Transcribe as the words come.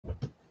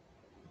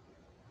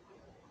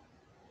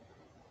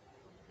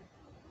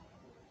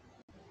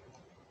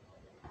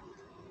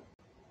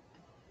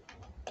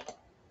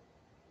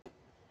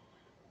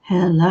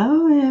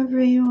Hello,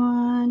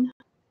 everyone.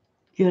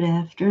 Good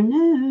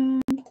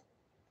afternoon.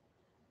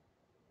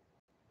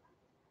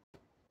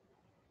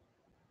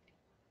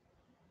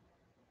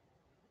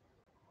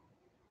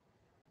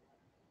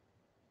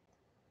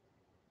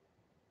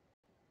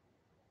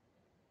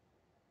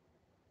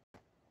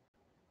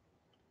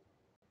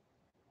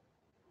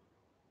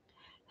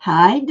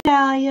 Hi,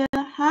 Dahlia.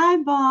 Hi,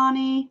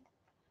 Bonnie.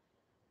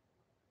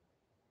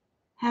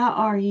 How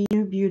are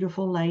you,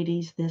 beautiful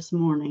ladies, this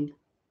morning?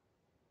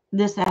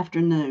 This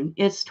afternoon.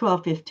 It's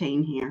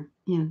 12:15 here.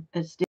 Yeah,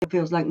 it still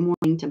feels like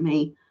morning to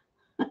me.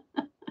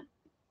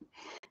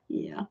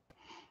 Yeah.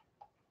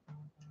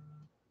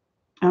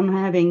 I'm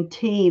having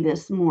tea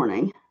this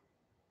morning.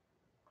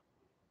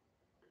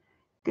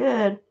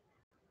 Good.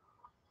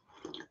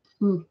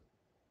 Let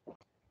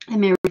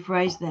me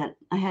rephrase that.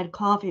 I had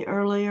coffee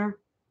earlier.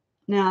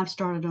 Now I've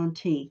started on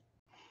tea.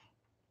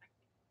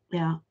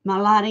 Yeah. My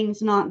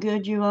lighting's not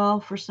good, you all,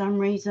 for some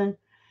reason.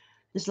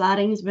 This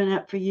lighting's been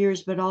up for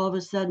years, but all of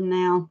a sudden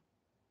now,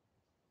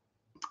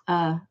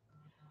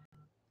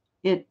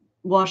 it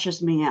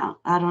washes me out.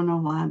 I don't know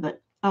why,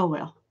 but oh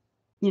well.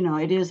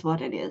 It is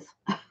what it is.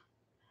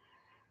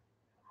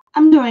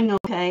 I'm doing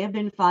okay. I've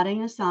been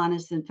fighting a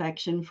sinus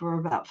infection for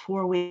about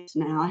 4 weeks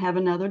now. I have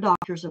another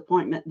doctor's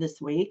appointment this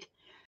week.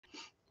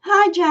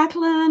 Hi,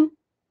 Jacqueline.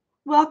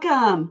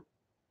 Welcome.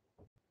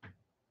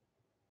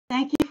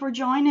 Thank you for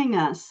joining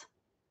us.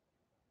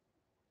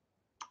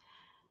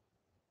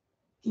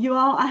 You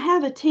all, I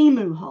have a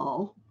Temu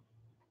haul.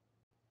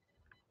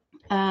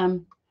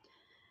 Temu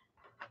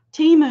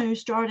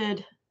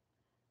started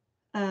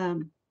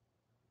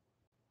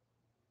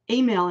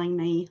emailing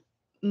me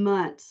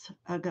months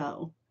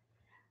ago.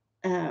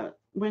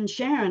 When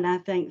Sharon, I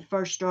think,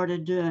 first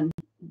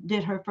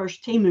did her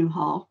first Temu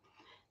haul,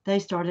 they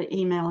started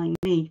emailing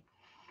me,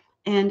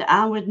 and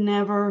I would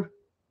never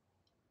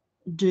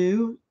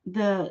do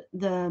the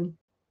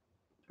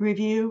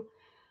review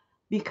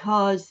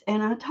because,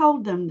 and I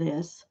told them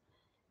this,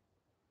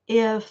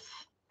 if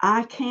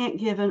I can't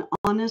give an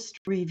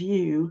honest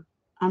review,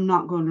 I'm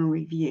not going to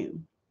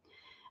review.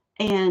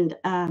 And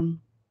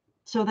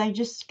so they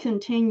just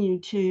continue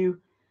to,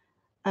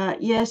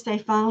 yes, they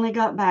finally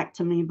got back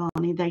to me,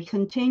 Bonnie. They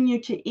continue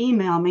to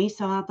email me.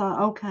 So I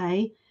thought,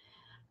 okay,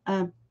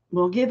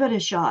 we'll give it a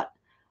shot.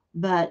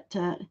 But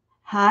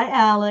hi,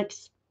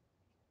 Alex.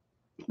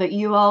 But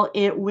you all,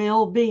 it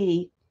will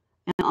be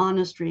an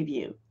honest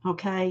review.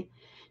 Okay.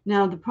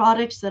 Now, the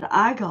products that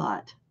I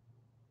got,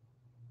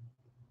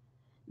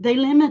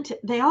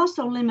 they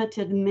also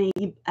limited me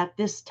at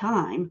this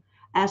time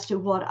as to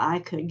what I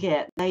could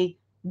get. They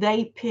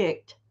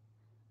picked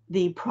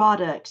the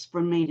products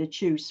for me to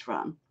choose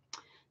from.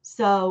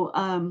 So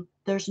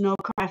there's no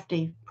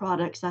crafty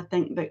products, I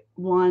think, but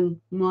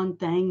one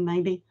thing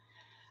maybe.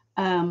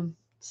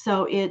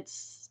 So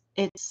it's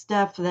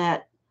stuff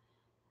that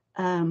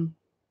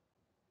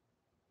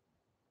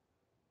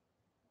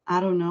I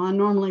don't know. I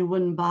normally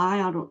wouldn't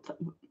buy. I don't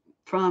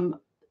from.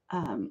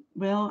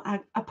 Well, I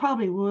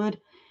probably would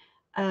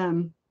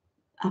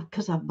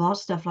because I've bought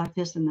stuff like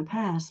this in the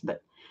past.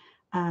 But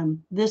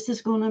this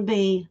is going to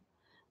be.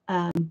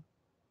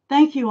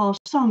 Thank you all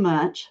so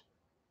much.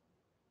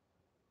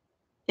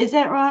 Is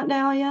that right,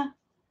 Dahlia?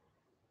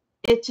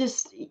 It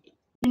just,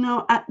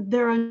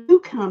 they're a new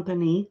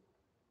company,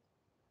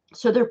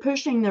 so they're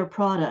pushing their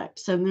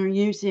products and they're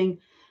using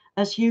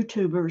us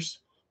YouTubers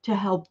to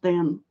help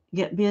them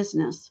get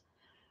business.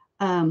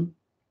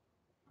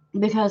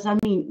 Because I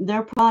mean,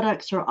 their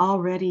products are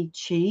already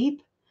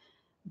cheap,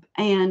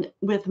 and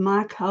with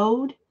my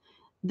code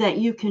that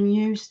you can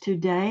use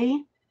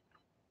today,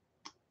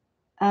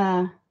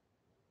 new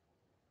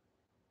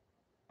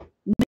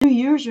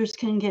users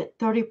can get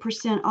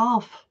 30%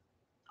 off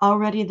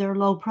already their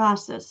low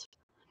prices.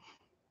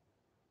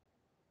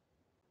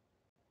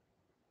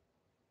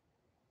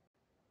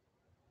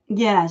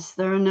 Yes,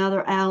 they're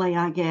another Alley,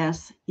 I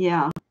guess.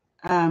 Yeah.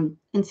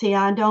 And see,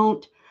 I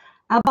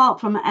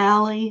bought from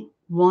Alley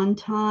one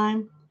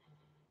time,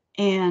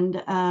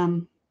 and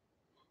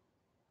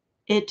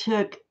it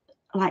took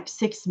like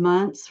 6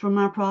 months for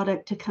my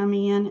product to come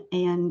in.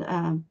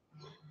 And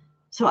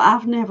so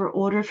I've never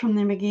ordered from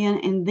them again.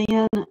 And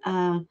then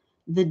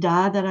the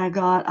dye that I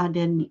got, I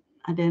didn't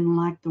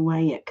like the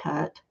way it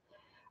cut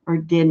or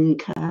didn't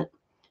cut.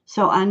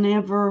 So I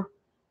never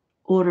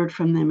ordered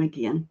from them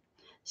again.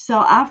 So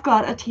I've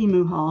got a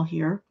Temu haul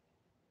here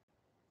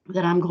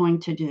that I'm going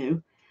to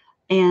do.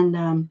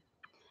 And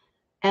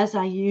as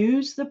I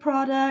use the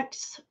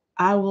products,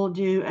 I will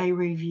do a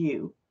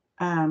review.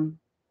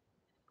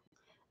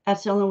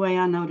 That's the only way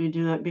I know to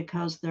do it,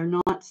 because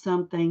they're not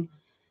something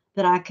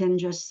that I can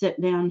just sit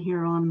down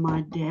here on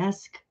my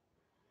desk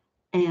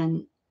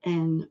and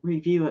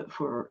review it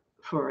for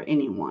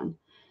anyone.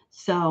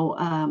 So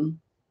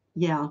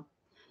yeah.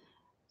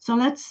 So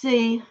let's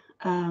see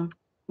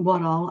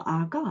what all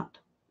I got.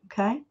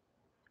 Okay.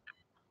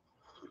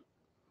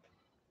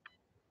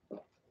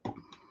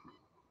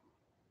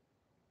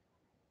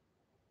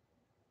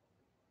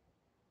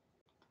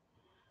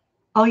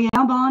 Oh yeah,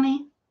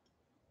 Bonnie.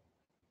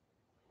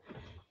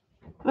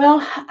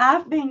 Well,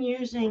 I've been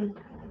using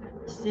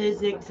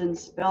Sizzix and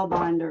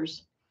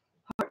Spellbinders,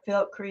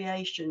 Heartfelt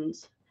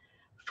Creations,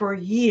 for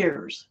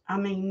years. I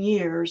mean,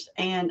 years.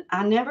 And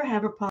I never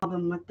have a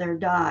problem with their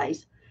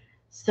dyes.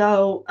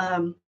 So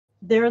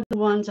they're the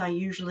ones I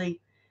usually,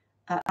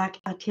 I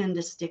tend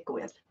to stick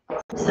with.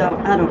 So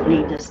I don't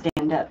need to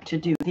stand up to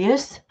do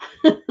this.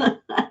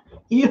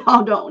 You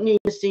all don't need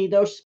to see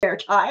those spare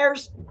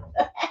tires.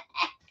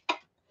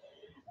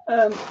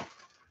 Um,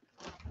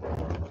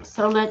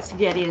 so let's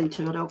get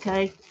into it,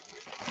 okay?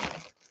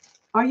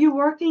 Are you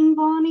working,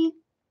 Bonnie?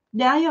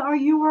 Dahlia, are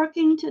you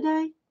working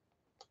today?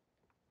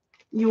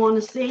 You want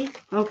to see?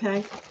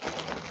 Okay.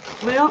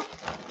 Well,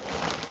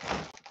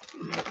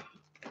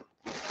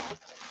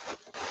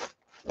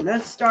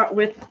 let's start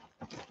with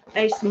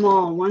a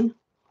small one.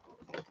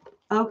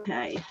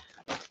 Okay.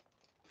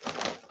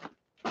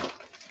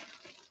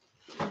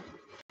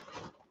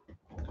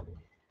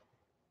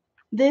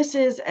 This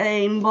is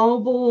a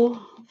mobile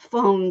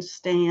phone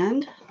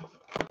stand.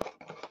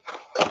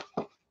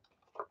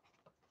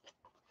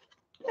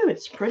 Oh,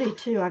 it's pretty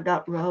too. I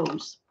got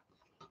rose.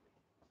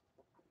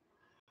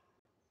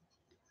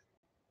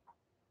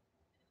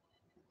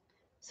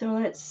 So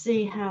let's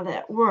see how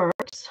that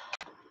works.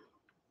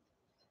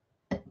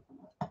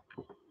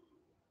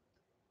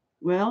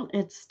 Well,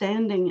 it's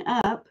standing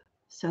up,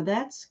 so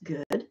that's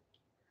good.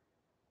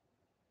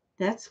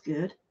 That's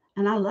good.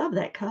 And I love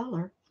that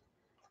color.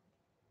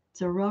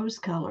 It's a rose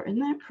color. Isn't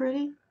that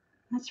pretty?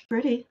 That's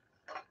pretty.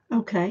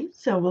 Okay,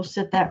 so we'll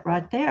set that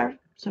right there.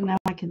 So now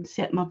I can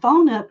set my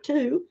phone up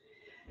too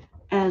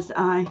as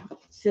I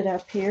sit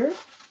up here.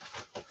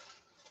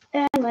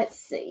 And let's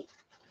see.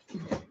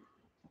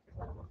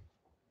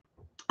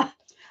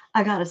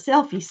 I got a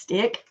selfie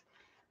stick.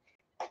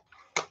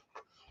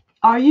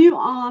 Are you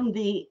on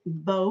the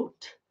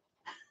boat?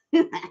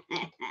 If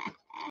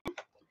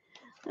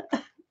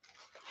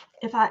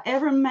I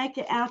ever make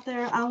it out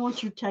there, I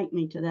want you to take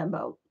me to that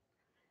boat.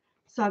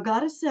 So I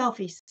got a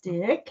selfie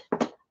stick.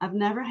 I've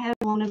never had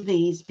one of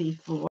these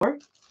before.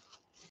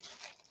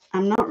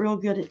 I'm not real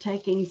good at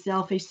taking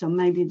selfies, so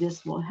maybe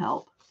this will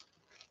help.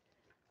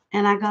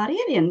 And I got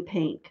it in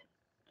pink.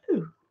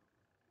 Ooh.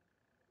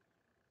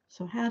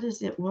 So how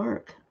does it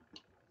work?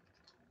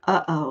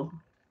 Uh-oh.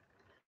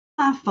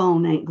 My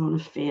phone ain't going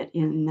to fit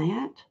in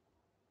that.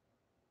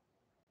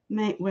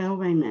 Well,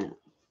 wait a minute.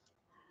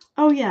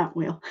 Oh, yeah, it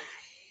will.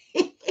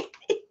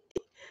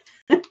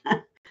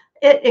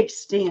 It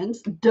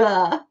extends.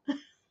 Duh.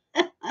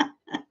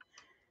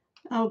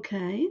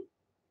 Okay.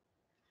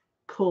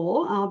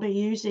 Cool. I'll be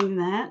using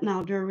that, and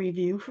I'll do a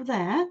review for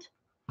that.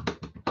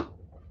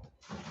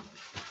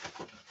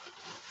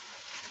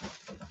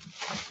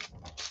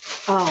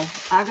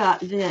 Oh, I got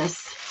this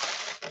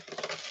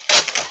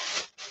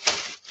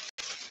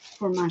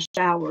for my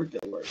shower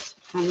doors.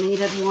 I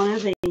needed one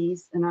of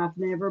these, and I've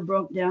never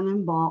broke down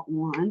and bought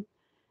one.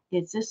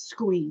 It's a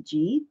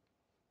squeegee.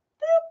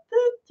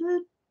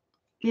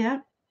 Yeah,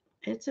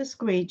 it's a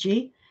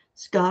squeegee.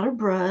 It's got a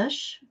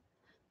brush.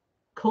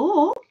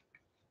 Cool.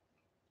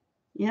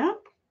 Yeah.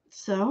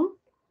 So,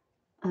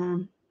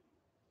 as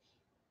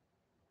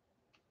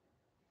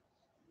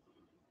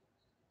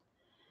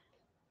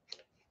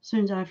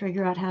soon as I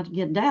figure out how to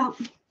get it out,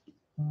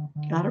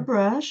 got a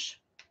brush.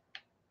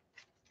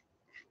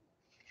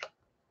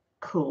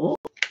 Cool.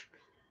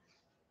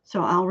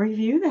 So I'll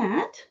review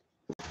that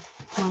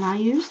when I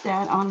use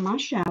that on my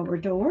shower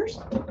doors.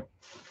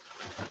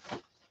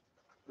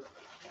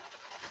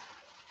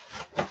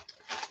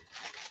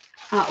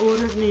 I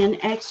ordered me an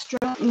extra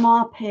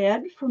mop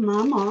head for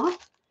my mop,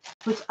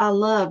 which I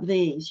love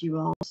these, you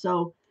all.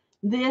 So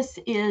this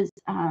is,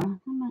 how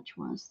much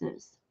was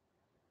this?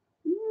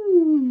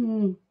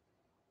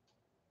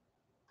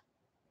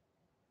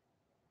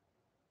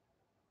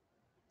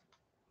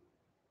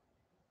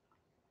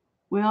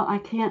 Well, I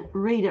can't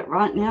read it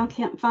right now.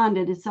 Can't find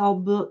it. It's all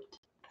booked,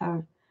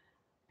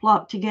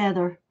 plopped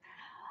together.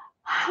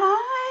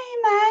 Hi,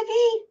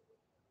 Maggie.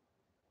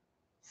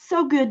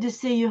 So good to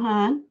see you,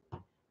 hon.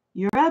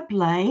 You're up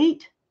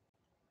late.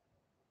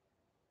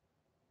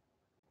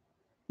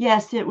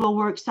 Yes, it will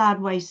work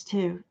sideways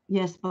too.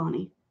 Yes,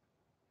 Bonnie.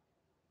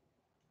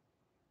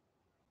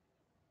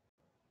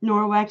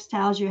 Norwax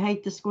towels, you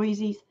hate the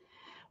squeezies?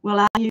 Well,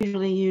 I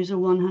usually use a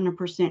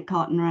 100%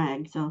 cotton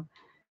rag. So,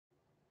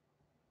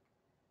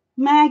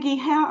 Maggie,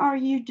 how are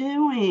you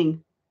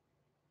doing?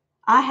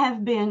 I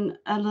have been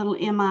a little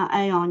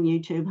MIA on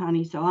YouTube,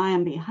 honey, so I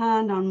am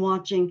behind on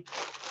watching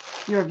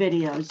your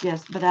videos.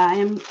 Yes, but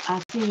I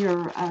see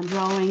your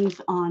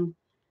drawings on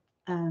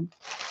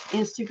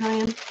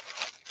Instagram.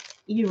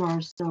 You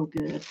are so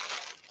good.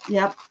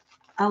 Yep,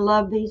 I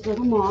love these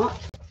little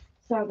mops.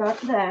 So I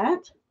got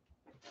that.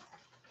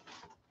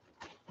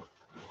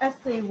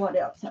 Let's see, what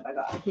else have I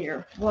got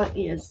here? What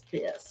is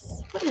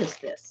this? What is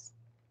this?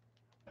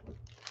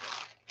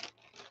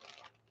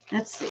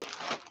 Let's see.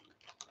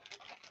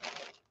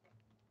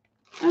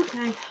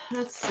 Okay,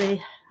 let's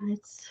see.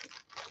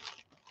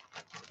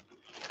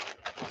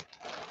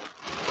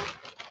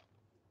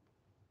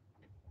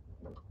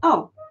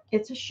 Oh,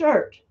 it's a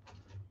shirt.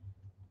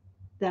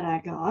 that I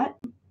got.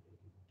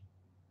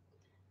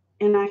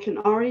 And I can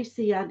already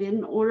see I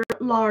didn't order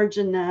it large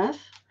enough.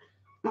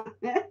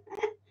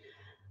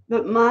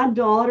 But my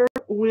daughter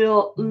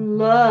will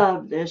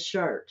love this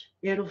shirt.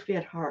 It'll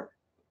fit her.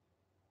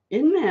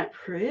 Isn't that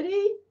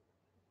pretty?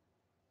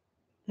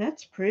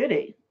 That's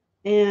pretty.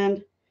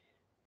 And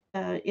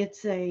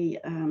it's a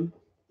kind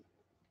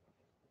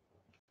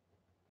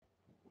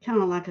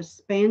of like a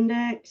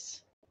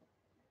spandex.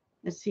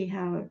 Let's see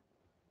how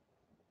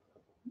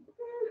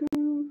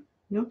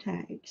no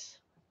tags.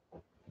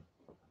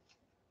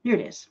 Here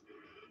it is.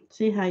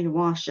 See how you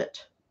wash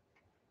it.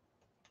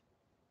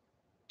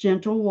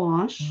 Gentle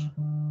wash.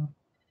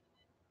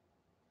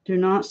 Do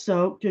not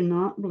soak, do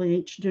not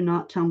bleach, do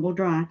not tumble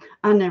dry.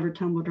 I never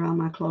tumble dry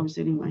my clothes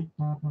anyway.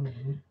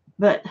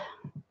 But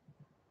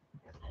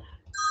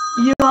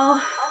you all,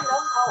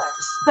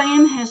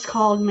 spam has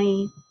called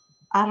me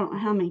I don't know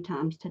how many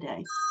times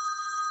today.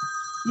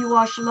 You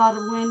wash a lot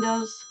of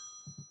windows,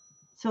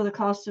 so the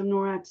cost of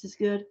Norex is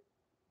good.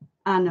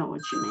 I know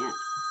what you meant.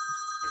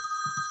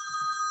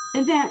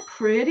 Isn't that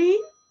pretty?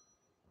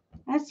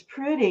 That's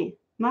pretty.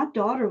 My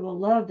daughter will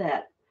love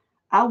that.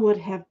 I would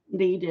have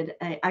needed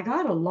I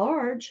got a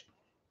large.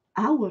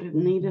 I would have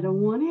needed a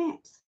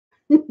 1X.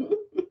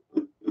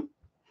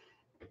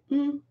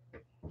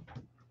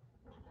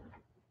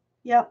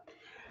 Yep.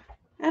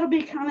 That'll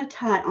be kind of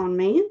tight on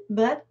me,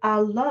 but I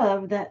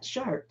love that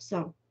shirt.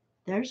 So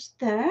there's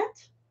that.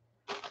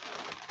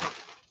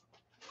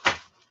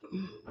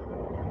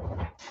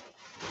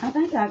 I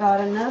think I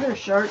got another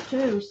shirt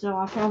too, so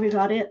I probably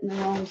got it in the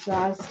wrong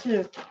size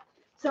too.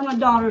 So my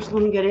daughter's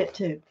going to get it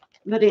too.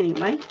 But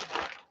anyway,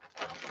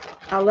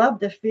 I love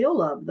the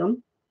feel of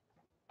them.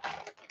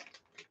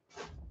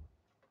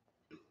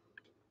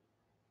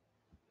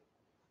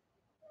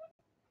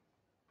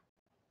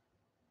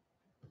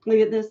 Look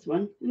at this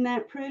one. Isn't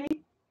that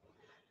pretty?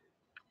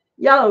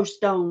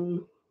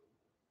 Yellowstone.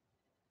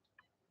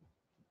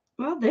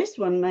 Well, this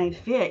one may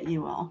fit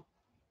you all.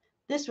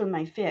 This one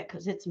may fit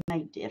because it's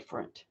made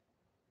different.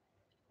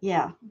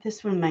 Yeah,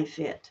 this one may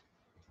fit.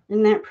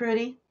 Isn't that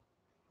pretty?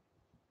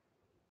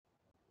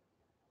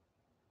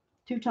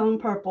 Two-tone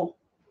purple.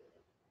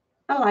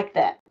 I like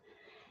that.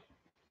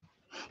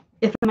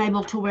 If I'm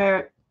able to wear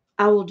it,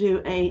 I will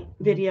do a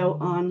video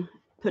on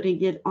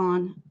putting it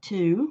on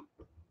too.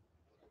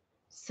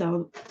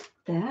 So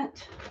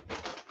that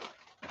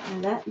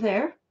and that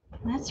there,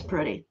 that's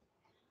pretty.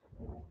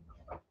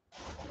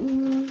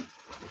 And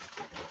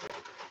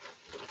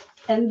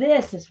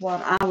this is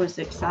what I was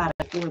excited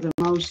for the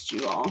most,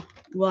 you all,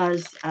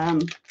 was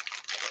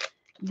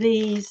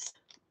these.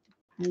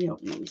 How do you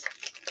open these?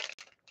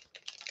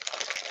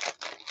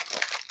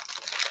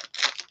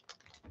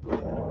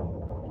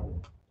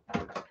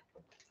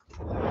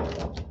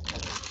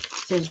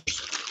 Scissors.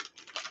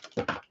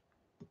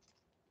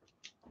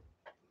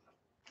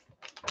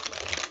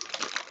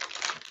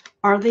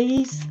 Are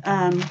these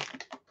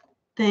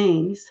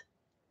things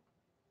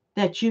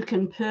that you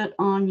can put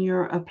on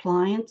your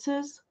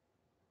appliances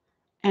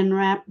and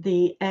wrap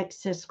the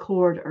excess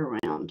cord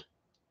around.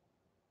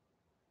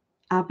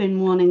 I've been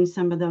wanting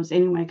some of those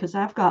anyway because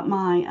I've got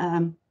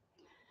my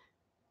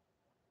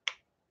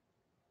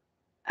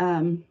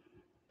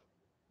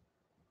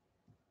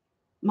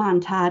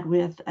mine tied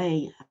with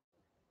a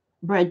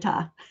bread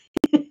tie.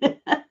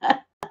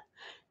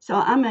 So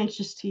I'm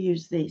anxious to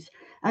use these.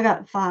 I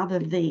got 5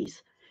 of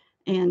these,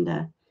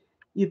 and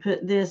you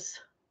put this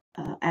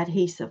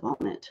adhesive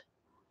on it.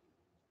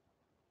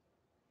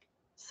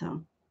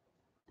 So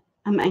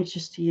I'm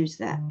anxious to use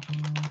that.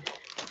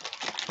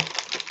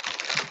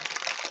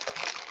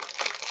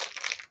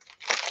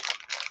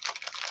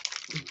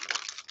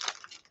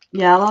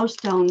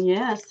 Yellowstone,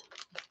 yes.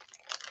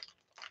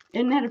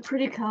 Isn't that a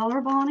pretty color,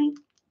 Bonnie?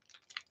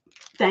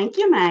 Thank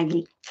you,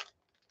 Maggie.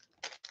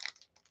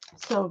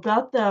 So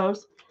got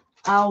those.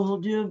 I will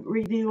do a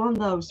review on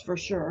those for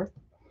sure.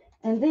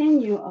 And then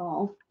you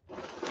all,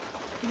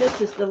 this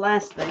is the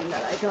last thing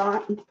that I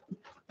got.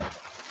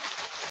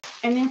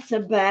 And it's a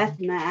bath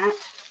mat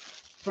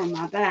from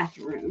my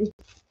bathroom.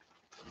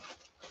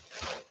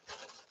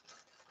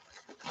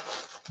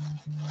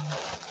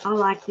 I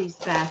like these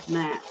bath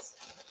mats.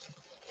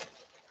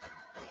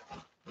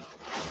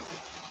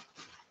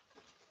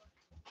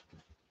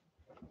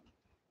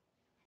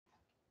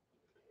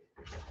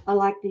 I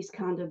like these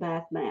kind of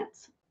bath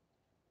mats.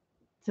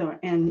 So,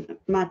 and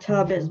my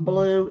tub is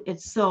blue.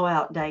 It's so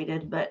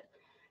outdated, but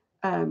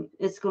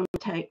it's going to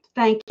take,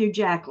 thank you,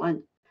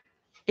 Jacqueline.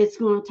 It's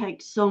going to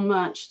take so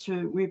much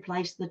to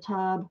replace the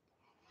tub.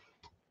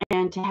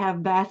 And to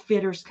have bath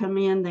fitters come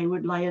in, they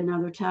would lay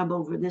another tub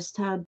over this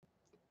tub.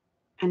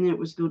 And it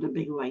was going to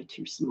be way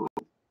too small.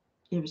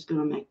 It was going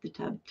to make the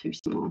tub too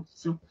small.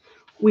 So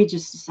we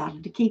just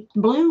decided to keep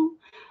the blue.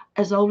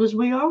 As old as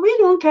we are, we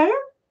don't care.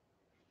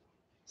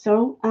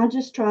 So I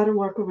just try to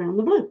work around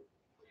the blue.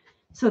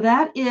 So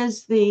that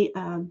is the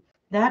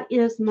that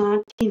is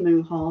my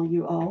Temu haul,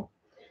 you all.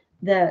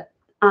 The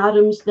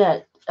items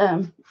that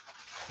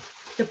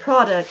the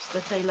products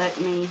that they let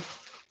me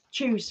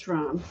choose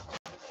from.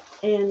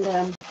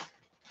 And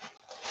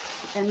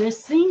And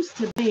this seems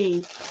to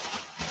be,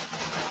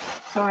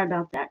 sorry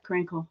about that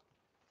crinkle.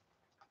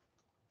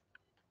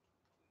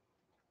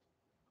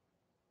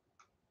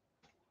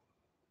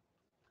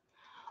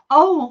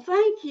 Oh,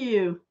 thank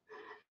you.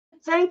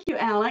 Thank you,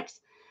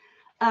 Alex.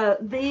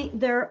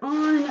 They're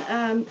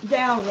on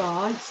dowel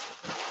rods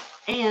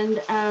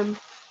and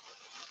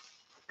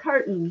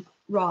curtain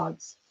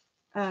rods.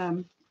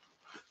 You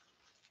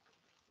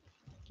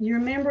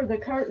remember the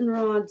curtain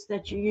rods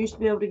that you used to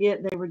be able to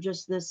get? They were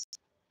just this,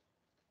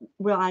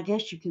 well, I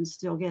guess you can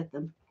still get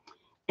them.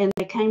 And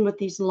they came with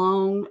these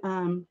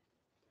long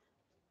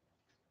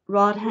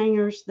rod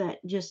hangers that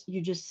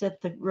you just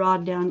set the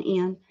rod down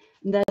in,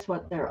 and that's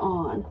what they're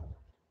on.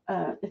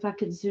 If I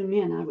could zoom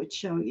in, I would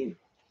show you.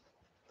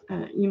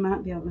 You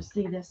might be able to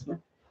see this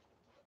one.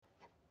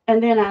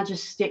 And then I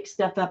just stick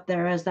stuff up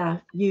there as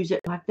I use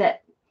it, like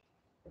that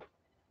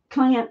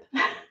clamp.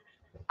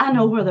 I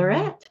know where they're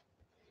at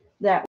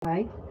that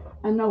way.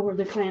 I know where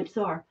the clamps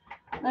are.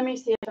 Let me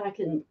see if I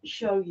can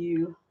show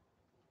you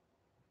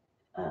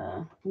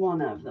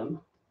one of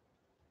them.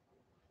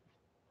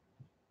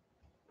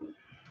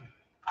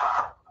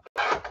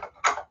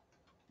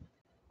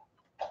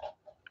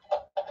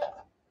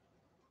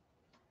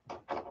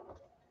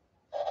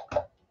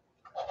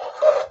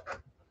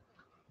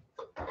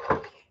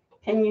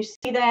 Can you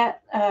see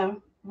that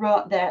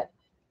that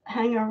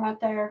hanger right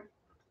there?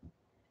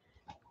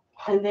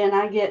 And then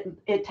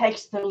it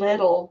takes the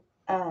little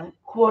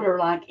quarter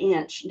like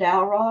inch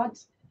dowel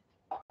rods,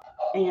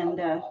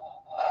 and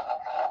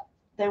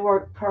they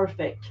work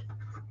perfect.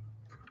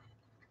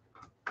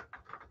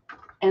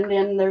 And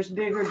then there's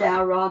bigger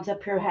dowel rods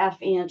up here,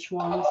 1/2 inch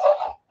ones,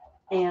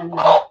 and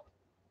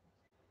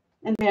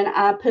then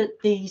I put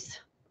these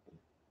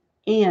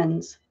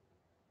ends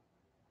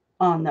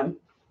on them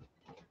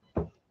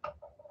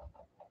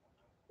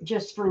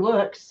just for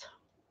looks,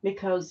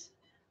 because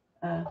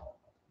I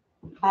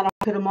don't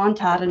put them on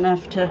tight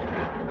enough to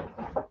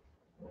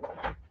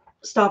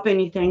stop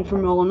anything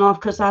from rolling off,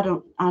 because I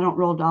don't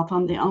roll off.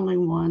 I'm the only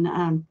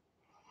one.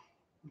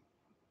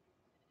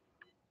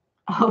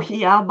 Oh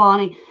yeah,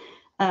 Bonnie.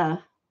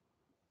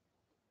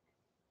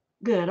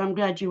 Good. I'm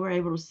glad you were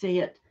able to see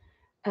it,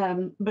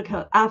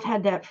 because I've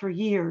had that for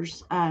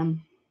years. I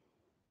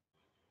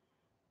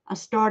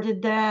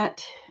started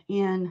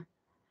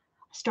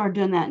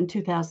doing that in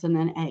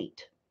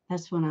 2008.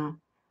 That's when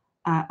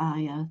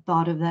I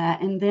thought of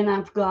that. And then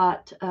I've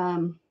got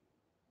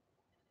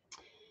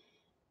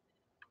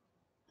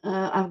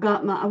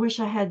I wish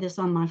I had this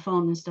on my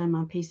phone instead of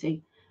my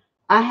PC.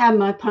 I have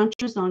my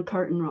punches on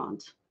curtain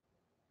rods,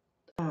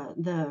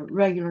 the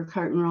regular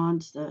curtain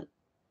rods that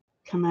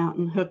come out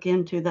and hook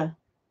into the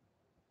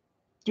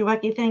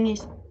wacky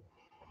thingies.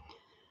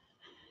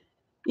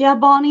 Yeah,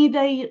 Bonnie,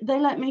 they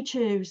let me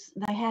choose.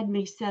 They had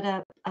me set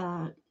up.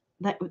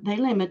 They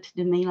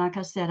limited me, like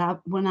I said.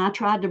 When I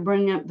tried to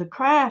bring up the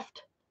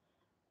craft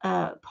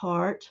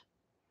part,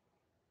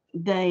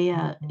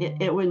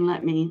 it wouldn't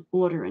let me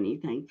order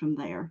anything from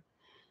there.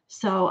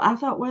 So I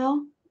thought,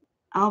 well,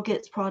 I'll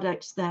get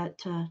products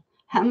that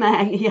hi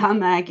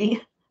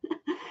Maggie.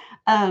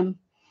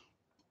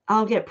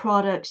 I'll get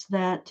products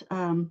that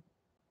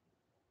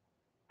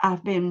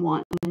I've been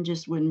wanting and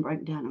just wouldn't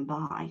break down and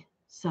buy.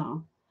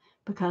 So,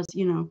 because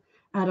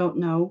I don't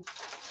know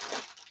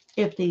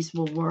if these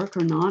will work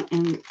or not,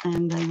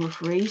 and they were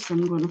free, so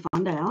I'm going to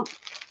find out.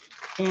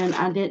 And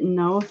I didn't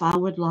know if I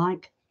would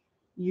like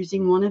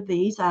using one of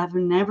these. I've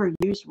never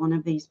used one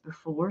of these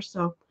before,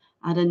 so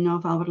I didn't know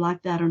if I would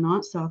like that or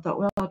not. So I thought,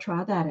 well, I'll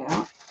try that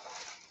out.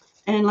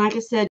 And like I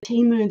said,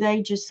 Temu,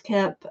 they just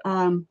kept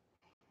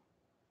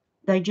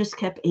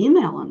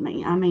emailing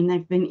me. I mean,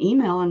 they've been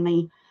emailing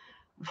me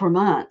for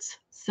months.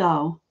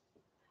 So,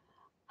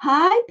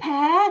 hi,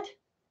 Pat.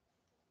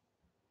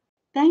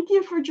 Thank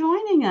you for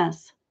joining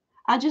us.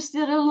 I just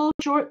did a little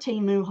short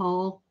Temu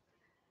haul.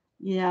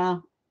 Yeah.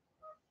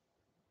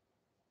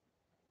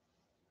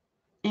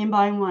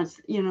 Anybody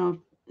wants,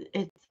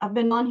 I've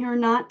been on here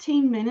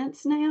 19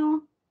 minutes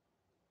now.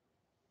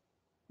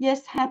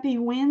 Yes, happy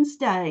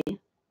Wednesday.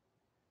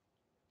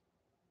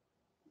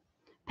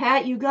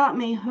 Pat, you got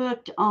me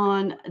hooked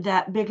on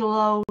that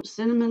Bigelow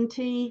cinnamon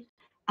tea.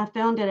 I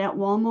found it at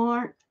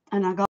Walmart,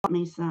 and I got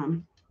me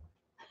some.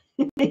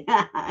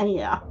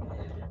 Yeah.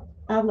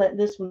 I've let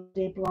this one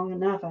deep long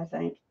enough, I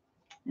think.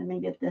 Let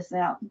me get this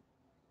out.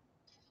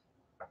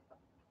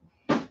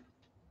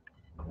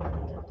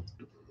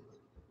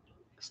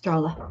 Stir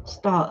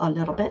a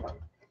little bit.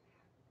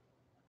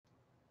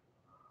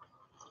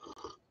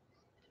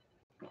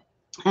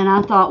 And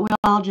I thought, well,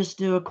 I'll just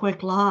do a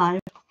quick live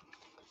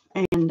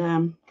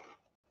and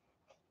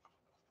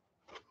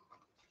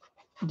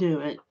do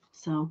it.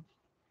 So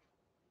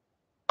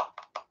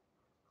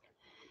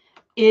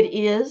it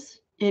is.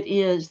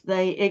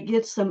 It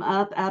gets them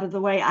up out of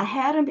the way. I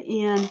had them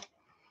in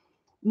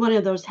one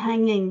of those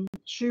hanging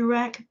shoe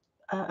rack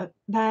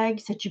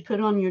bags that you put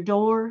on your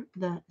door,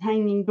 the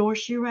hanging door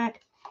shoe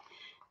rack.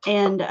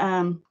 And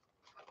I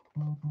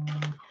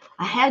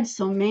had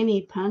so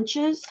many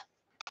punches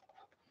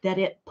that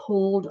it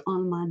pulled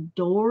on my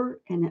door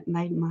and it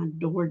made my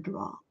door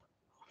drop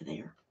over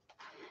there.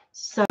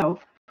 So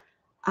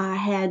I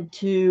had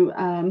to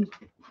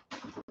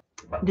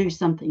do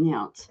something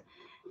else.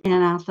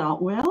 And I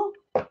thought, well,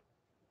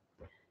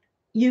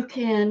 you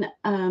can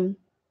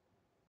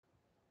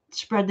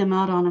spread them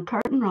out on a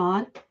curtain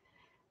rod,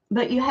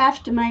 but you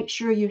have to make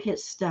sure you hit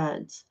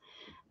studs.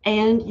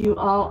 And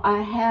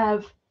I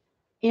have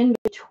in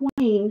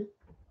between,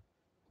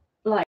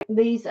 like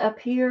these up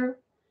here,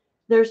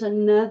 there's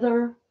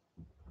another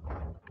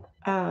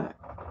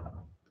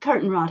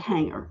curtain rod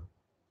hanger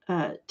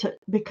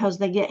because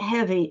they get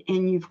heavy,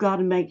 and you've got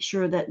to make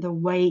sure that the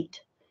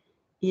weight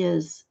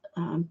is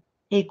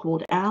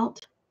equaled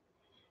out.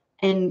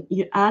 And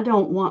I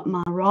don't want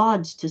my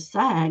rods to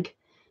sag,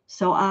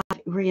 so I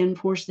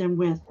reinforce them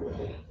with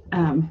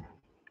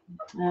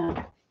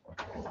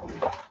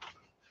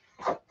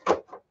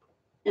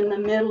in the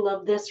middle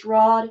of this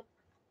rod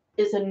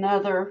is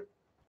another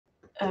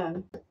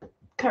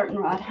curtain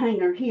rod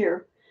hanger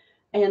here,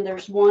 and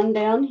there's one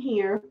down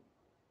here.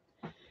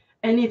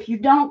 And if you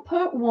don't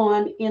put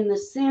one in the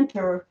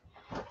center,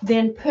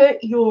 then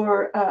put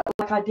your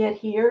like I did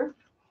here.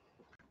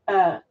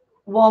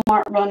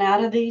 Walmart run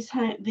out of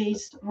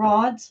these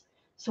rods.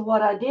 So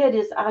what I did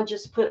is I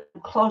just put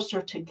them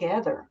closer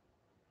together.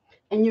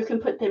 And you can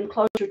put them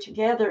closer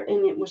together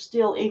and it will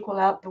still equal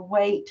out the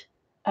weight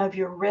of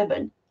your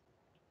ribbon.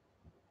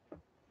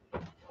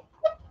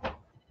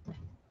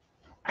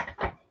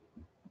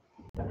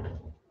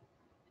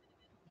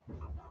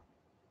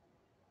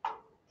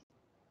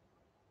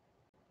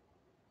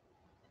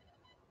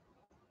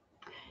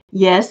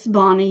 Yes,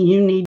 Bonnie,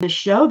 you need to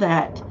show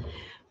that.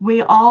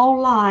 We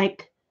all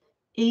like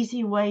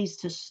easy ways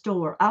to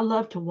store. I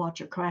love to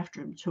watch a craft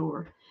room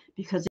tour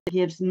because it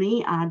gives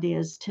me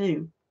ideas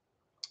too.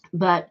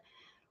 But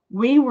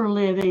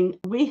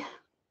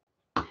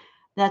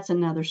that's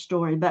another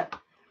story, but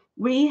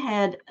we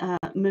had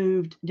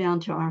moved down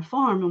to our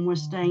farm and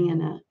was staying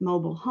in a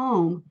mobile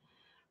home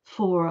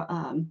for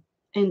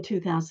in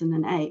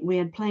 2008. We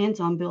had plans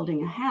on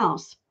building a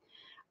house,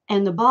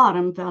 and the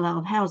bottom fell out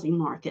of housing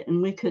market,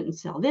 and we couldn't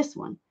sell this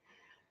one.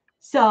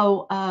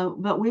 So,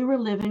 but we were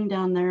living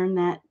down there in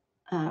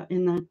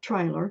the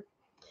trailer,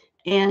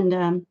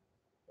 and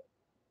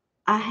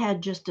I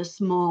had just a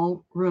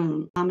small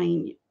room. I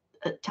mean,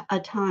 a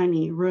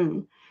tiny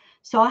room.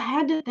 So I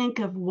had to think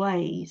of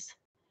ways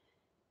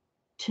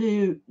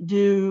to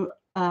do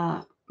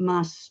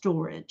my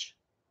storage.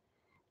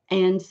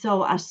 And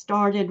so I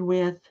started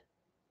with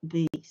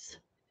these.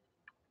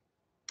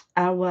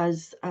 I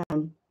was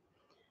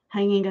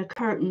hanging a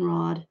curtain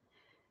rod.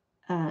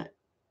 I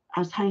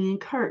was hanging a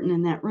curtain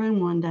in that room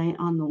one day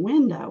on the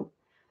window.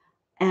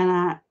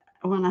 And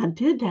when I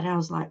did that, I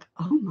was like,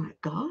 oh my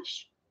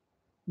gosh,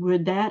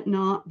 would that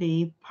not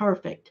be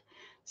perfect?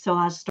 So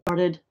I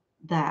started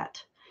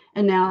that.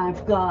 And now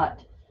I've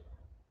got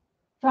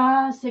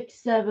 5, 6,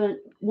 7,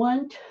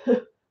 1,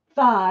 2,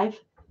 5,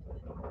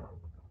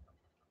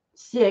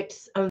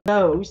 6 of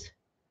those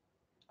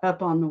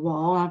up on the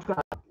wall. I've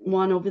got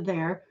one over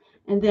there.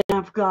 And then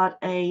I've got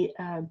I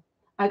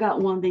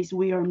got one of these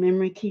We Are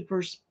Memory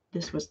Keepers.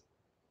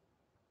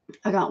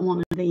 I got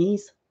one of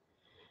these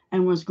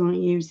and was going to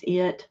use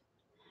it.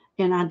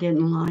 And I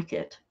didn't like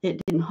it.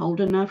 It didn't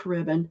hold enough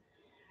ribbon.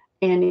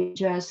 And it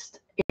just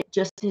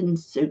didn't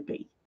suit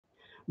me.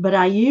 But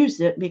I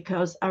use it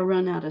because I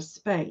run out of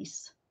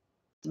space.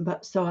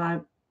 But so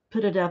I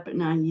put it up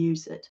and I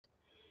use it.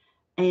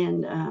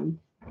 And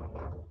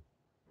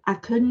I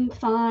couldn't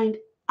find.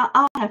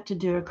 I'll have to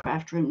do a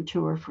craft room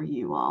tour for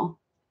you all.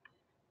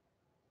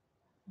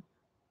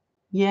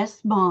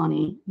 Yes,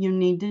 Bonnie, you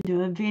need to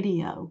do a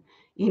video.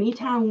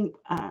 Anytime,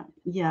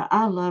 yeah,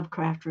 I love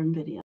craft room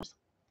videos.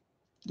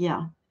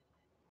 Yeah.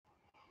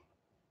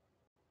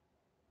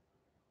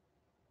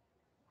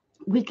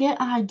 We get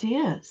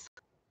ideas.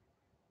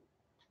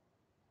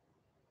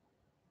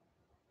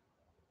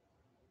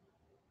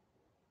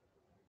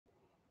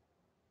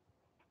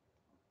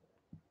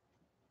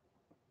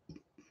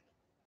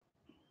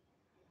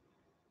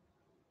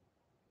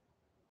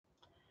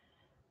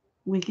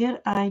 We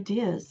get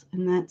ideas,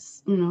 and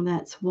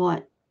that's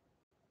what.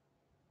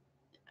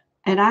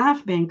 And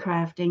I've been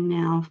crafting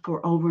now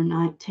for over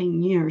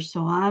 19 years,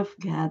 so I've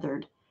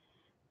gathered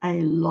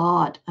a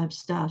lot of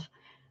stuff.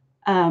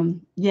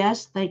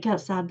 Yes, think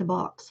outside the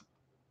box.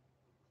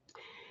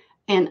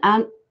 And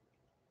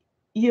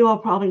you all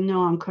probably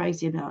know I'm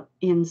crazy about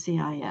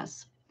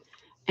NCIS.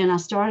 And I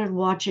started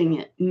watching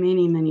it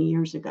many, many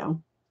years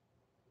ago.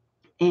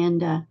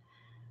 And I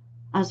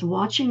was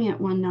watching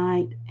it one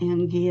night,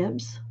 and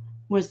Gibbs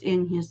was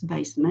in his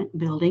basement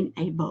building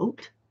a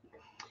boat.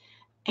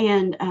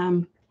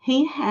 And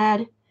he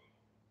had,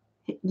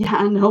 yeah,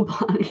 I know,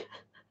 Bonnie.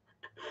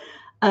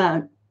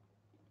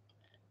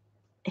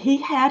 He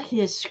had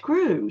his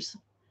screws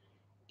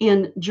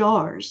in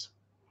jars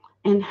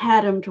and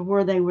had them to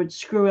where they would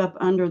screw up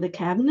under the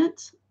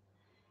cabinets.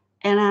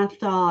 And I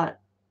thought,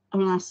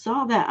 when I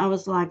saw that, I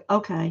was like,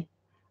 okay,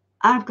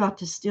 I've got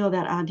to steal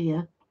that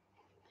idea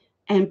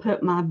and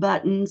put my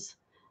buttons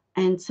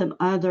and some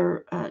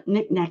other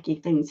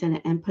knick-knacky things in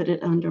it and put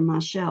it under my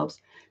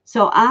shelves.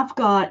 So I've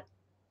got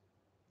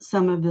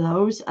some of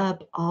those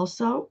up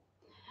also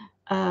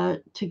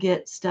to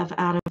get stuff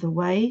out of the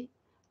way.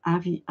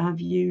 I've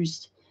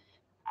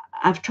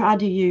tried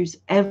to use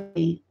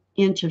every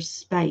inch of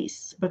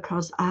space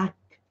because I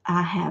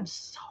have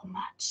so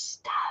much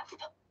stuff.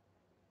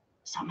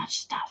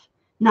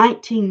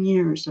 19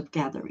 years of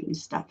gathering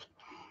stuff.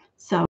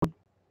 So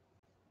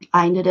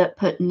I ended up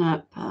putting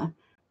up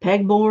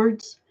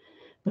pegboards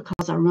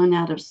because I run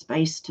out of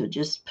space to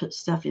just put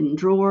stuff in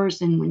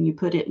drawers. And when you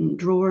put it in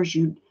drawers,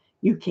 you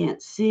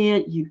can't see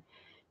it. You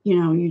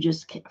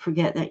just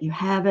forget that you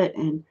have it.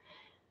 And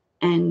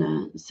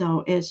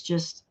so it's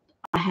just,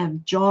 I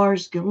have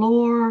jars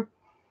galore,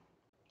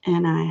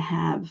 and I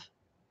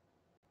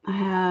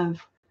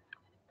have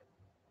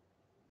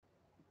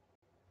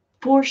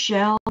 4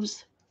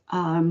 shelves,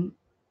 and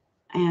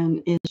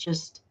it's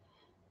just,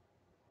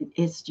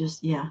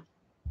 yeah.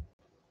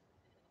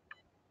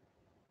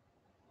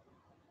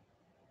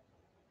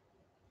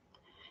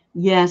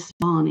 Yes,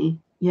 Bonnie.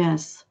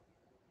 Yes.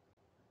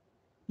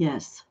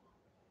 Yes.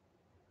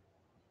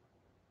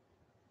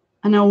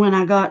 I know when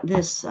I got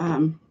this,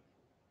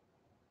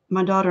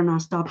 my daughter and I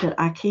stopped at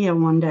IKEA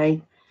one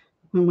day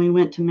when we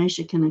went to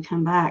Michigan and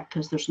come back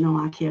because there's no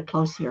IKEA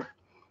close here.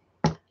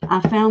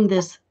 I found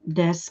this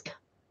desk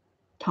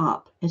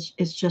top.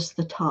 It's just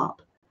the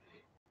top.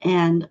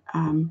 And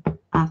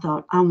I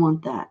thought, I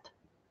want that.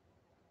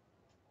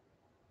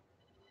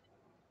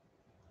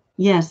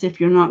 Yes, if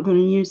you're not going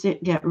to use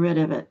it, get rid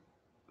of it.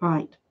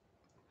 Right.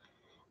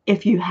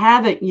 If you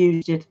haven't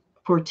used it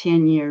for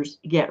 10 years,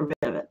 get rid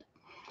of it.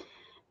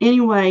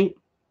 Anyway,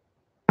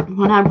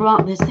 when I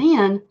brought this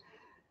in,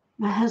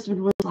 my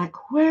husband was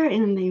like, where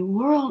in the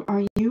world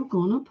are you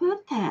going to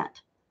put that?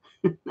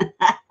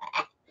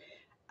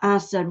 I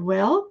said,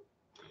 well,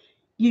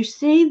 you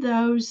see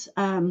those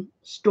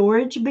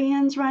storage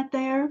bins right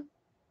there?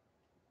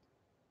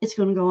 It's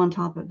going to go on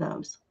top of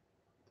those.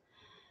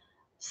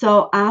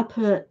 So I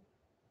put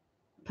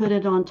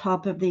it on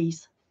top of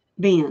these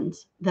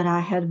bins that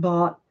I had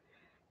bought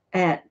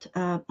at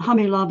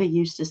Hobby Lobby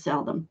used to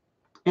sell them.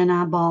 And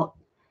I bought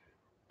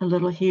a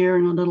little here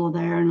and a little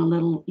there and a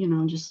little,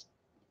 just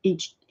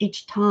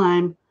each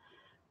time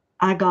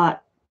I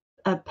got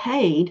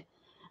paid,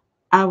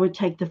 I would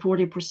take the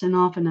 40%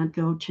 off and I'd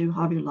go to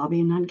Hobby Lobby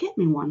and I'd get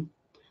me one.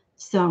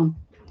 So,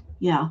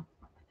 yeah.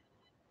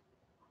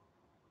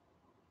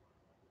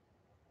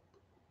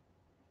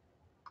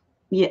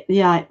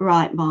 Yeah,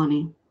 right,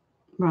 Bonnie.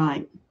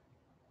 Right.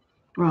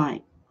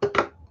 Right.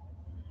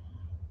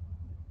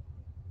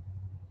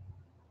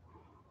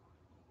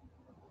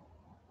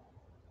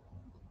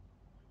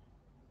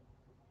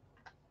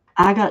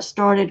 I got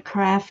started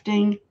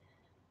crafting.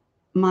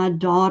 My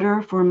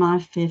daughter, for my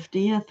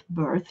 50th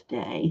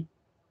birthday,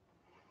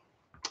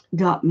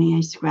 got me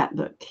a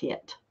scrapbook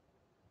kit,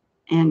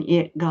 and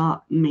it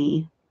got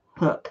me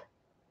hooked.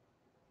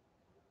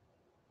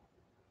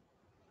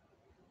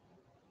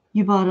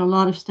 You bought a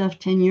lot of stuff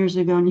 10 years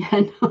ago and you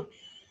had no.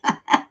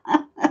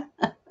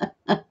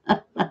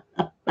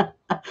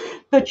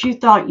 But you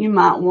thought you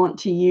might want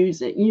to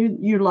use it.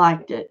 You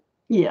liked it.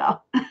 Yeah,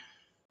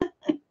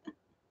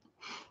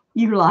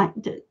 you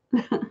liked it.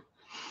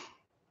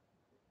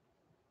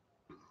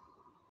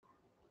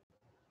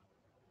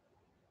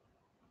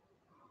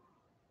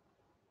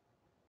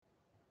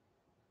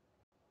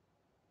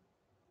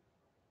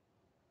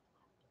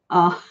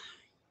 Uh,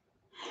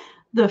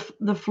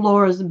 the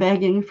floor is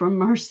begging for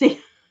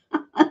mercy.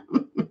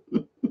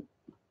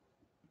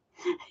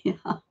 Yeah.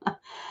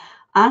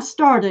 I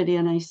started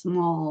in a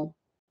small,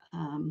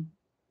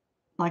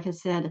 like I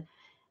said,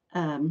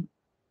 um,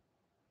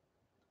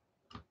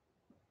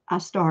 I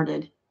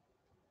started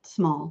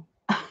small.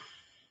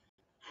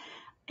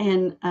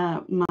 And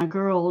my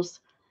girls,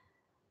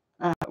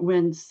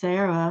 when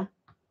Sarah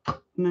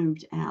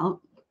moved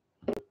out,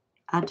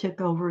 I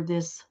took over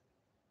this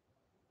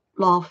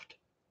loft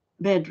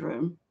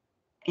bedroom,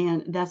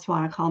 and that's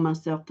why I call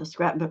myself the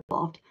scrapbook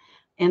loft.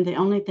 And the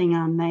only thing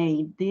I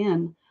made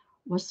then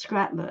was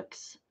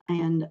scrapbooks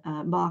and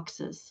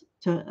boxes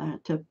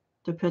to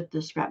put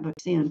the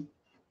scrapbooks in.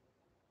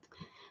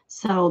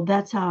 So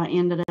that's how I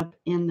ended up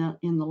in the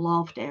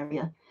loft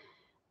area,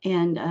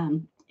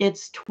 and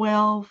it's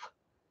 12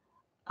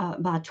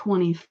 by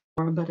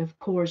 24, but of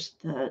course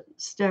the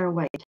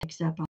stairway takes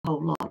up a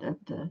whole lot of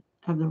the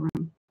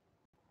room.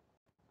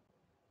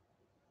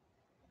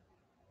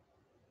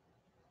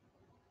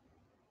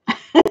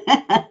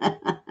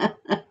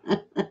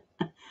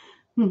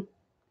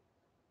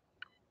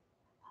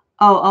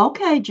 Oh,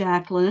 okay,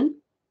 Jacqueline.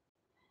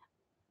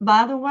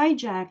 By the way,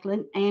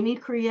 Jacqueline, Annie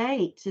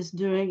Creates is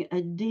doing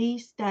a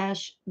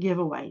D-stash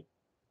giveaway.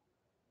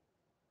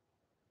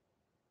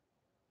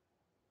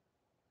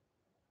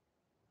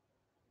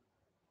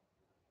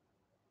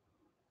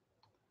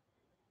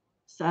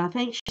 So I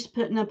think she's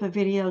putting up a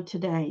video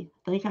today.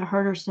 I think I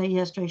heard her say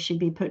yesterday she'd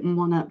be putting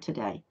one up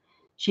today.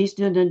 She's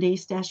doing a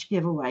D-stash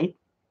giveaway.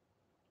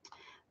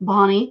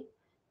 Bonnie,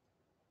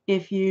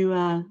 if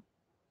you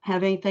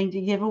have anything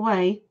to give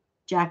away.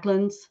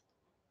 Jacqueline's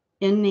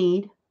in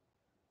need.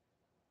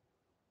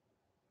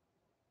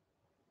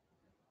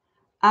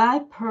 I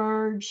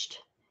purged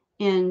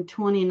in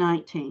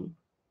 2019.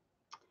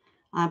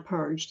 I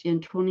purged in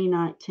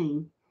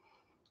 2019.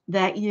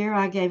 That year,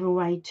 I gave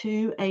away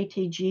 2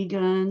 ATG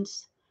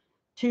guns,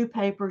 2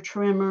 paper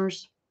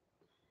trimmers,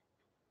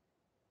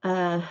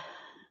 2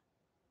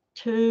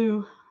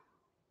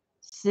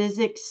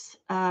 Sizzix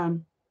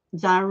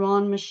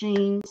Xyron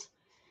machines,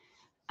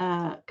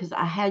 because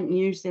I hadn't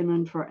used them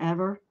in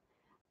forever.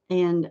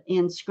 And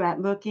in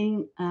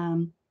scrapbooking,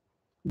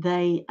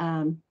 they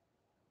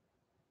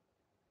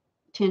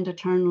tend to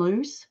turn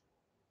loose,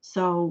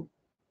 so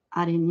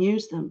I didn't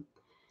use them.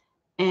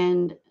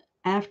 And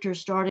after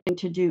starting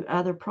to do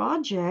other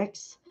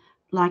projects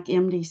like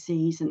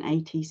MDCs and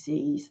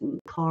ATCs and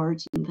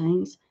cards and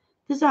things,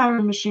 the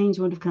Xyron machines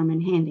would have come in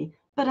handy,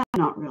 but I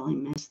don't really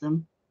miss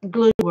them.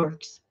 Glue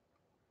works.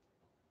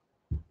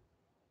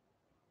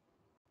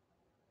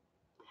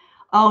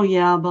 Oh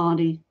yeah,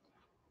 Bonnie,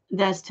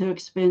 that's too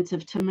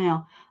expensive to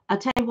mail. I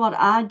tell you what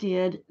I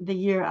did the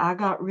year I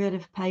got rid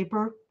of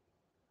paper.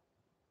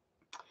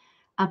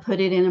 I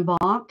put it in a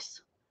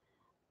box,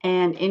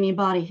 and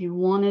anybody who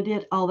wanted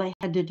it, all they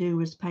had to do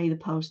was pay the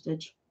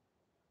postage.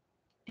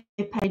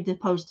 They paid the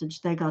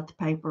postage, they got the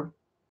paper.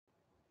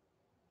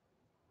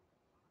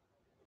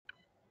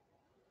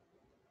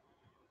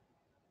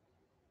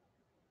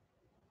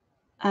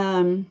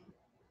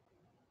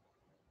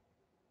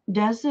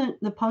 Doesn't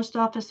the post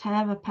office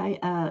have a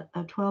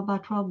 12 by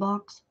 12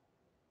 box?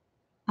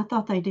 I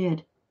thought they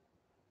did.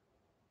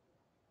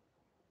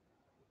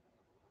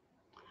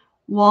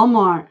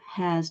 Walmart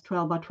has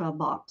 12 by 12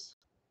 box.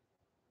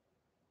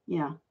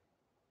 Yeah.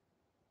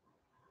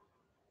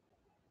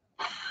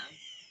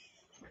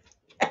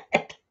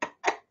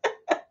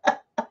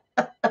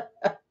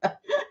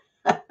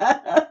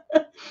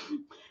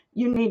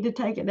 You need to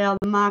take it out of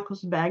the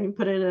Michaels bag and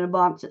put it in a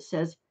box that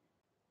says,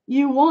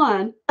 "You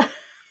won."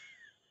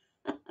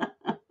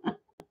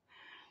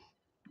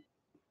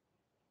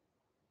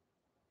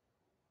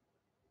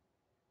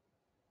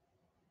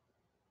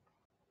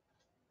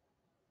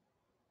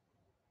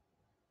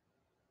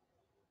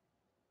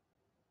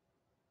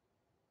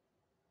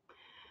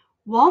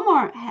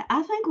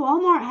 I think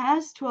Walmart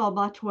has 12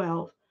 by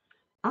 12.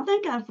 I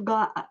think I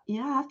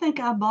think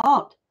I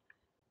bought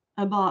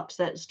a box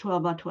that's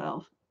 12 by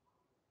 12.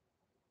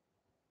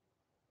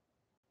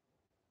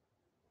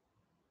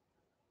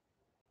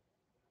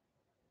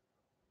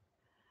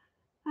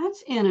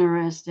 That's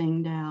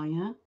interesting,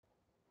 Dahlia.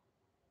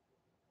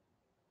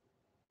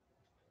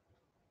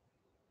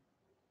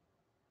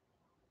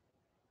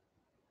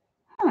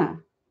 Huh.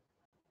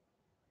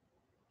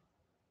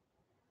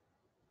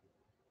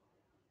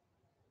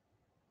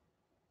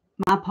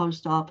 My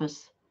post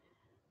office,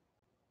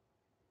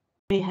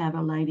 we have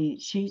a lady,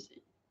 she's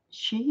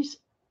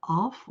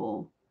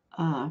awful.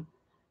 I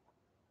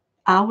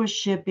was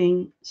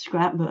shipping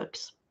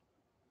scrapbooks,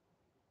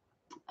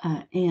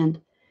 and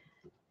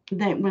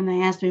when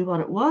they asked me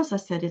what it was, I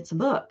said it's a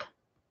book.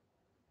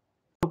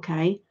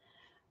 Okay.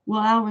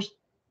 Well, I was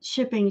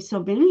shipping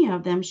so many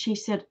of them. She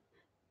said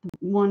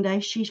one day,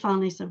 she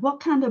finally said, "What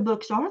kind of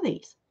books are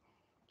these?"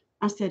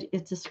 I said,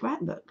 "It's a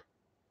scrapbook."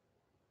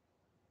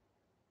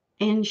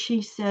 And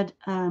she said,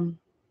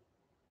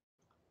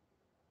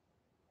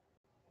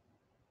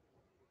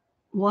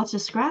 "What's a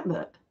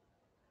scrapbook?"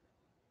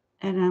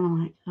 And I'm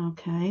like,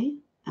 "Okay,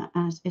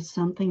 it's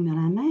something that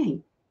I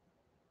made."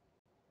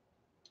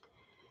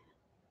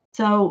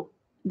 So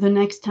the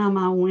next time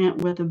I went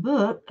with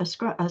a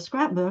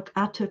scrapbook,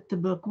 I took a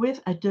book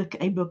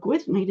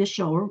with me to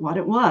show her what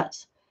it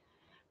was,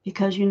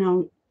 because I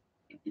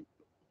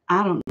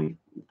don't know,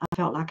 I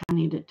felt like I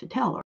needed to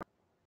tell her.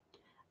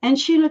 And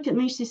she looked at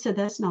me. She said,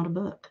 "That's not a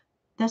book.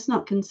 That's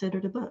not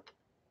considered a book."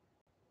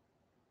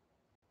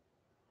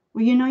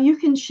 Well, you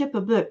can ship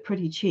a book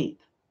pretty cheap,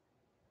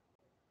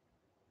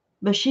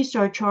 but she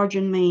started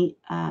charging me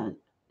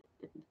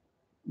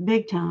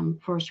big time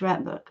for a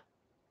scrapbook.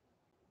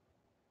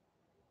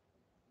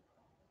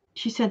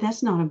 She said,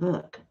 "That's not a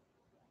book."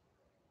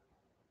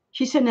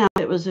 She said, "Now,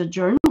 if it was a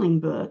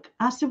journaling book,"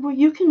 I said, "Well,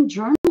 you can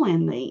journal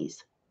in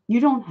these. You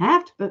don't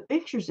have to put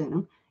pictures in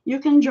them. You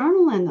can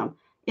journal in them.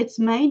 It's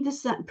made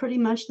pretty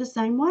much the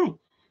same way.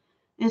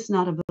 It's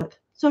not a book."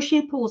 So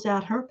she pulls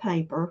out her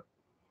paper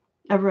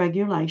of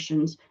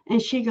regulations, and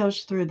she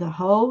goes through the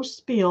whole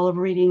spiel of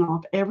reading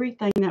off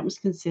everything that was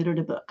considered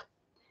a book.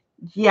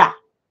 Yeah.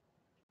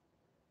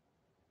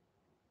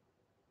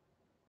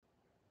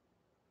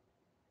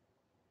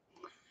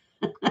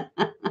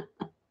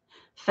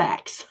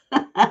 Facts.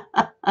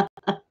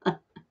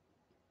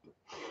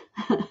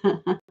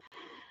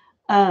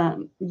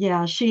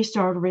 Yeah, she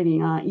started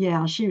reading.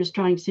 Yeah, she was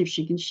trying to see if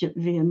she can ship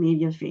via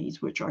media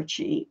feeds, which are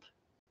cheap.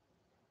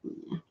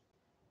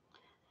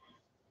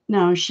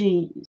 No,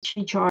 she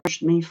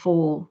charged me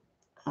full.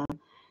 Uh,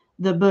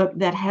 the book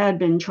that had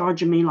been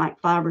charging me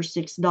like $5 or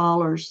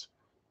 $6.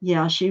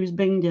 Yeah, she was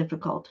being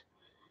difficult.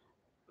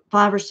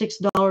 $5 or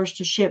 $6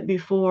 to ship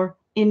before.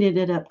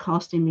 ended up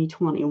costing me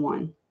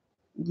 $21.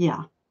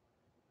 Yeah.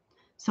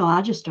 So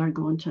I just started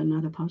going to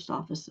another post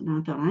office, and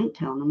I thought, I ain't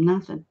telling them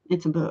nothing.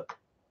 It's a book.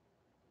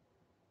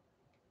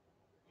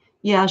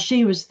 Yeah,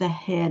 she was the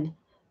head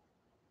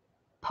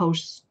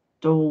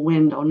postal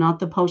window, not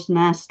the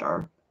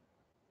postmaster.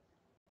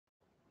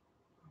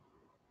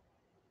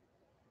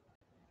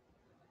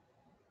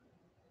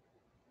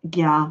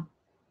 Yeah,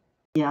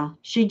 yeah.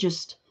 She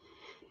just,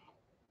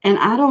 and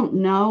I don't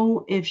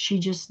know if she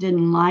just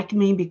didn't like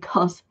me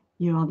because,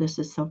 this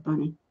is so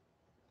funny.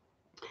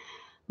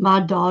 My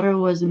daughter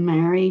was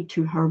married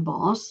to her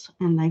boss,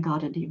 and they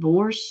got a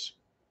divorce.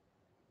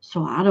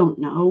 So I don't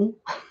know.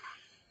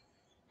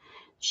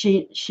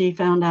 She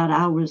found out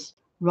I was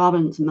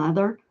Robin's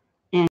mother,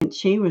 and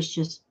she was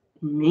just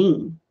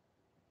mean.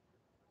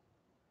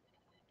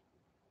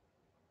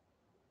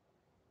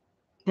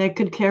 They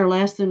could care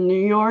less in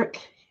New York.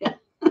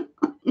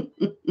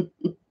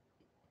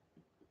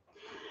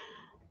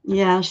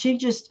 Yeah,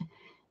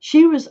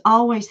 she was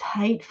always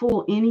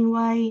hateful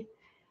anyway,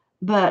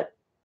 but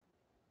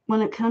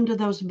when it come to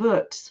those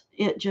books,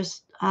 it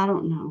just, I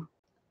don't know.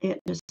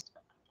 It just,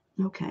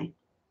 okay,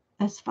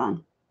 that's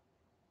fun.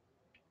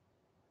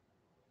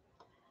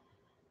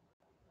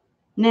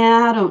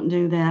 Nah, I don't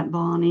do that,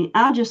 Bonnie.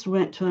 I just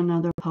went to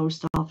another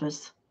post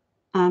office.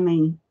 I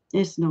mean,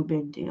 it's no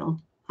big deal.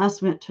 I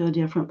just went to a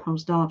different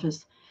post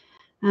office.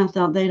 I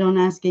thought, they don't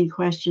ask any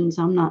questions,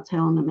 I'm not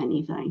telling them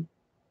anything.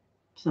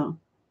 So,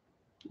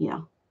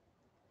 yeah.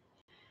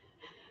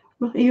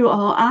 Well, you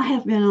all, I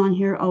have been on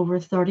here over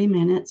 30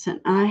 minutes, and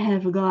I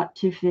have got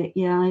to fit.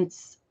 Yeah,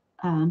 it's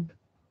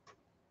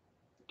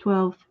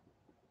 12.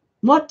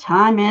 What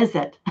time is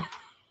it?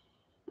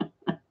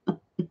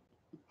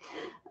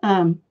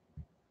 um,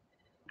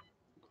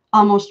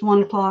 Almost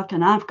 1 o'clock,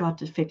 and I've got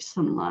to fix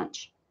some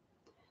lunch.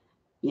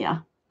 Yeah,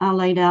 I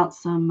laid out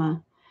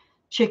some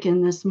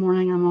chicken this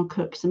morning. I'm going to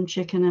cook some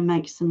chicken and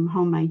make some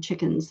homemade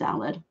chicken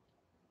salad.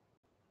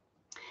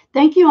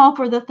 Thank you all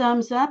for the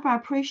thumbs up. I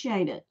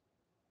appreciate it.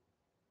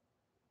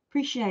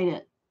 Appreciate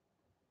it.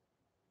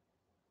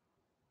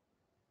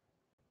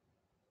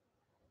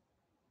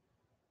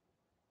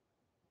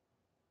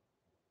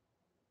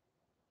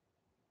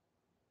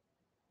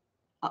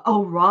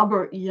 Oh,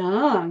 Robert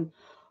Young.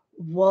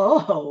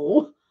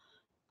 Whoa.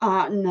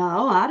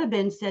 No, I'd have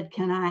been said,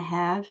 can I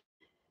have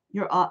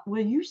your,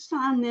 will you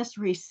sign this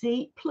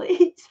receipt,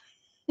 please?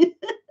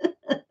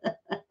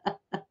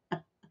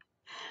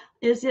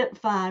 Is it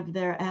 5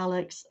 there,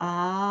 Alex?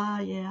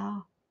 Ah, yeah.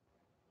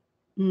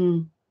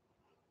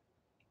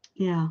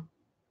 Yeah.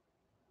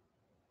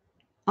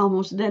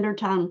 Almost dinner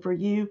time for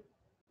you.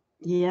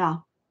 Yeah.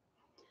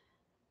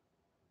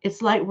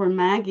 It's like where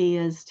Maggie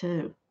is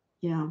too.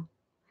 Yeah.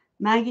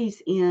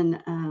 Maggie's in,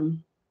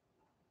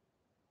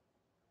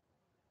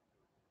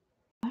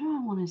 what do I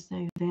want to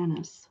say,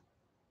 Venice?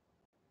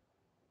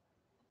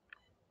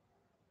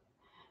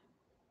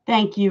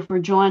 Thank you for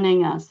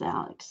joining us,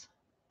 Alex.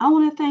 I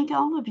want to thank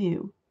all of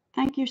you.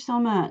 Thank you so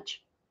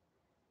much.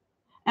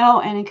 Oh,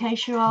 and in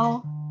case you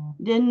all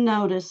didn't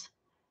notice,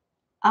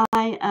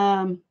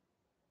 I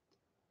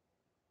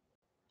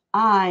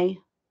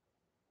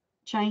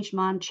changed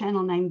my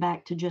channel name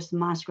back to just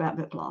My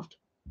Scrapbook Loft.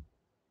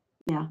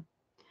 Yeah.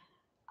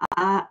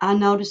 I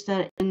noticed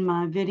that in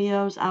my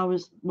videos I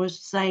was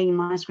saying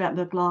My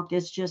Scrapbook Loft.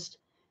 It's just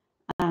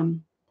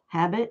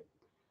habit,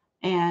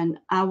 and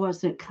I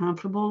wasn't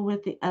comfortable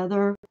with the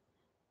other,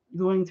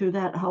 going through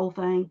that whole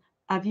thing.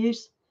 I've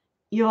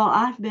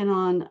been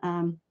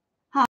on,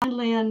 hi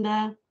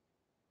Linda,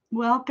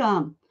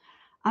 welcome.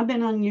 I've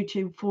been on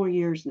YouTube 4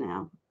 years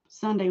now.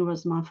 Sunday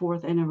was my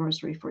 4th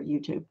anniversary for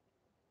YouTube.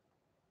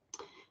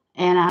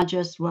 And I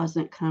just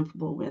wasn't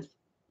comfortable with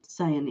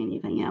saying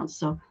anything else.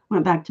 So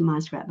went back to My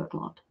Scrapbook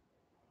Loft.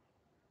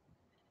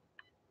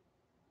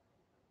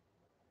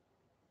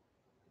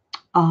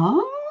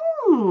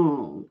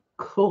 Oh,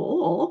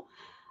 cool.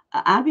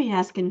 I'd be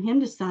asking him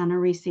to sign a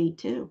receipt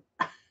too.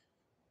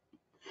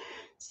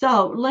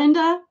 So,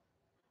 Linda,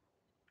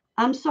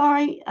 I'm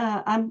sorry.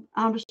 I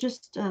was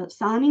just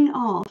signing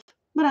off,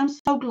 but I'm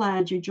so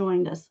glad you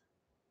joined us.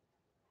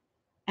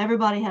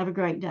 Everybody have a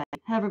great day.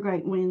 Have a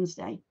great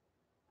Wednesday.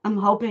 I'm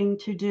hoping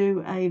to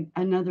do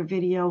another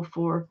video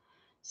for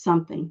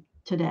something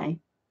today.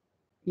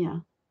 Yeah.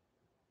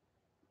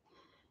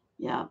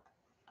 Yeah.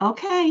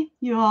 Okay,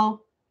 you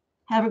all.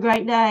 Have a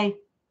great day.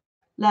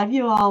 Love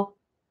you all.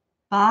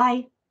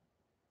 Bye.